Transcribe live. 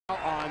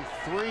On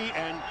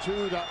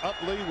 3-2 to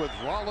Utley with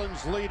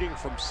Rollins leading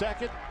from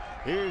second.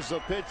 Here's a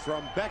pitch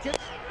from Beckett.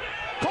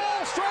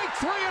 Call strike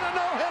 3 and a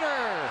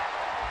no-hitter.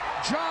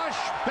 Josh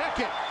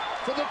Beckett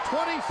for the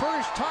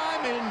 21st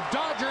time in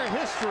Dodger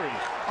history.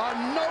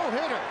 A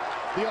no-hitter.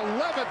 The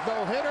 11th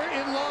no-hitter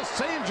in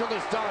Los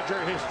Angeles Dodger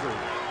history.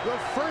 The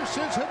first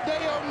since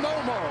Hideo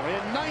Nomo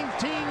in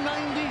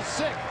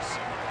 1996.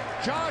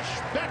 Josh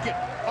Beckett,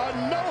 a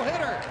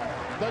no-hitter.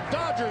 The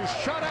Dodgers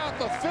shut out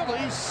the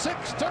Phillies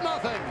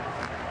 6-0.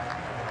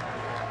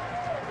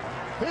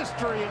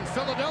 History in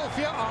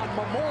Philadelphia on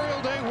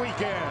Memorial Day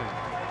weekend.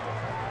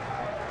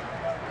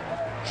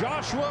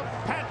 Joshua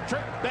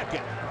Patrick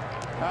Beckett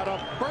out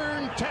of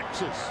Bern,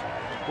 Texas,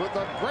 with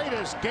the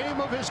greatest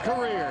game of his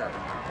career.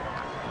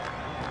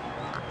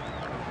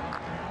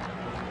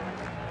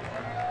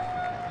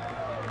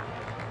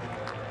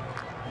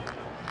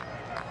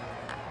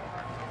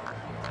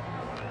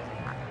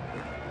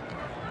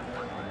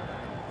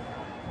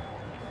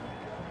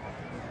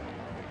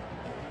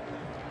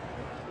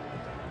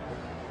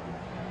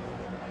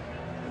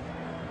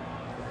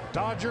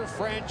 Dodger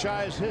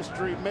franchise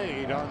history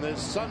made on this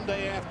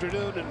Sunday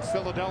afternoon in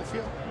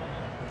Philadelphia.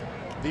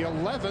 The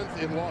 11th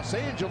in Los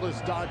Angeles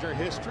Dodger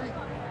history.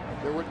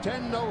 There were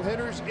 10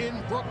 no-hitters in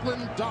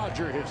Brooklyn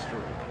Dodger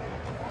history.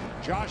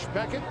 Josh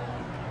Beckett,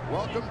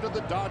 welcome to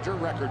the Dodger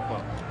record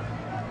book.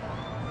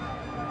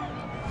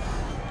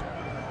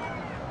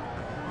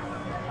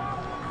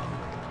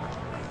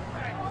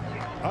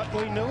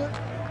 Utley knew it,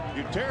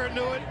 Utera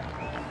knew it,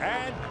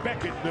 and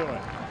Beckett knew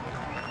it.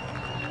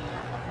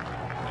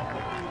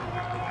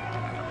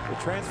 The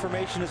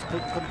transformation is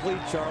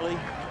complete, Charlie.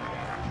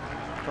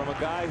 From a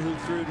guy who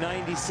threw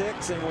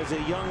 96 and was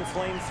a young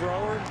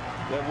flamethrower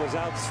that was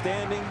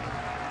outstanding,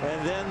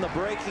 and then the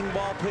breaking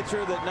ball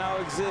pitcher that now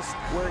exists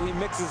where he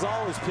mixes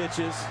all his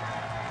pitches.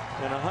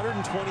 And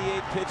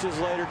 128 pitches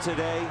later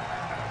today,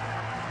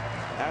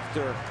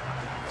 after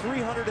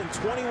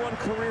 321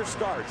 career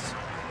starts,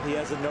 he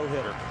has a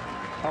no-hitter.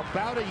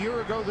 About a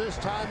year ago this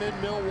time in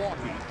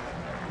Milwaukee,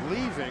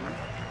 leaving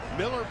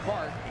Miller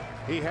Park,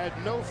 he had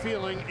no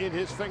feeling in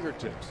his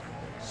fingertips.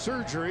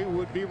 Surgery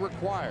would be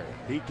required.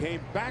 He came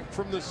back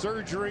from the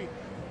surgery.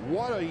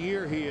 What a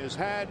year he has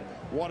had.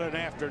 What an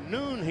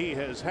afternoon he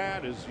has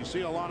had, as you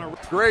see a lot of...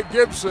 Greg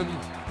Gibson,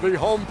 the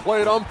home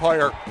plate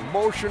umpire,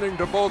 motioning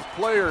to both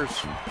players.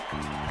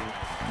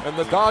 And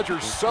the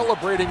Dodgers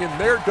celebrating in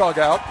their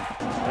dugout.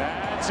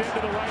 That's into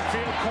the right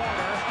field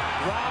corner.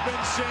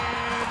 Robinson,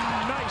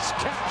 nice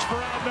catch for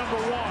out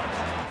number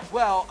 1.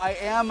 Well, I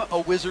am a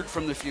wizard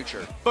from the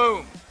future.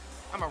 Boom.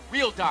 I'm a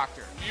real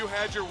doctor. If you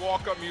had your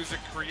walk-up music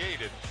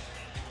created,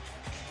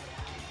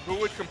 who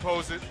would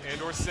compose it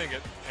and or sing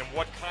it, and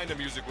what kind of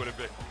music would it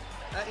be?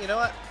 You know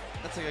what?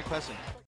 That's a good question.